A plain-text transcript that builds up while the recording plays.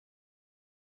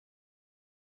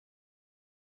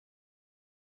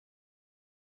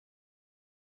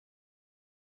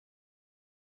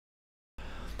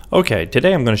Okay,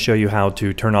 today I'm going to show you how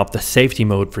to turn off the safety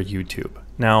mode for YouTube.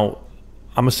 Now,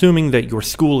 I'm assuming that your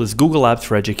school is Google Apps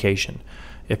for Education.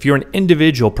 If you're an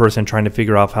individual person trying to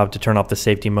figure out how to turn off the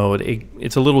safety mode,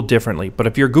 it's a little differently. But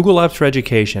if you're Google Apps for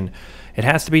Education, it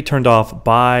has to be turned off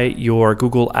by your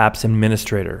Google Apps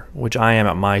administrator, which I am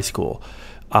at my school.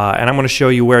 And I'm going to show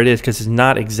you where it is because it's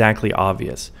not exactly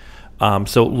obvious.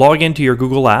 So log into your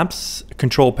Google Apps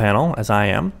control panel, as I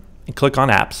am, and click on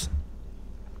Apps.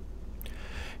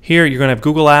 Here you're going to have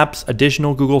Google Apps,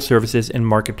 additional Google services, and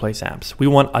marketplace apps. We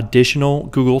want additional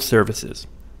Google services.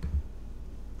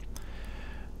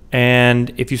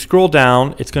 And if you scroll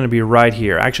down, it's going to be right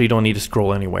here. Actually, you don't need to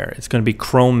scroll anywhere. It's going to be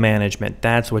Chrome management.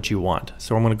 That's what you want.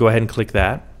 So I'm going to go ahead and click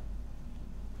that.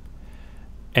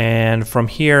 And from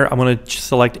here, I'm going to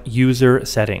select user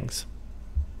settings.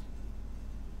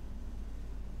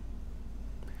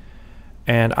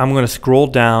 And I'm going to scroll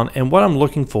down, and what I'm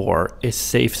looking for is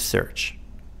safe search.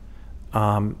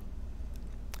 And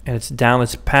it's down,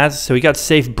 it's past, so we got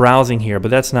safe browsing here, but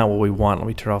that's not what we want. Let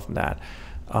me turn off from that.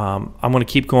 I'm going to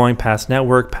keep going past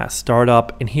network, past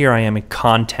startup, and here I am in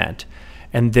content.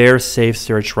 And there's safe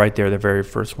search right there, the very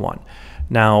first one.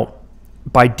 Now,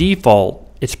 by default,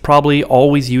 it's probably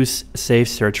always use safe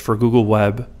search for Google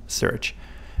Web search.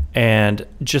 And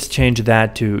just change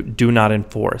that to do not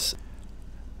enforce.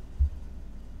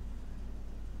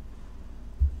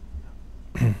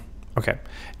 Okay.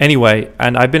 Anyway,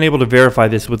 and I've been able to verify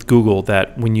this with Google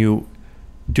that when you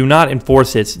do not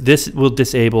enforce it, this will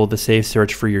disable the safe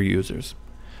search for your users.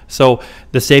 So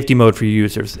the safety mode for your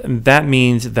users, and that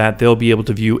means that they'll be able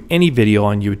to view any video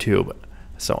on YouTube.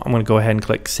 So I'm going to go ahead and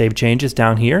click Save Changes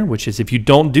down here, which is if you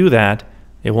don't do that,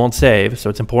 it won't save. So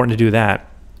it's important to do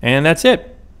that. And that's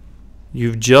it.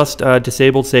 You've just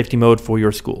disabled safety mode for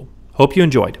your school. Hope you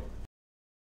enjoyed.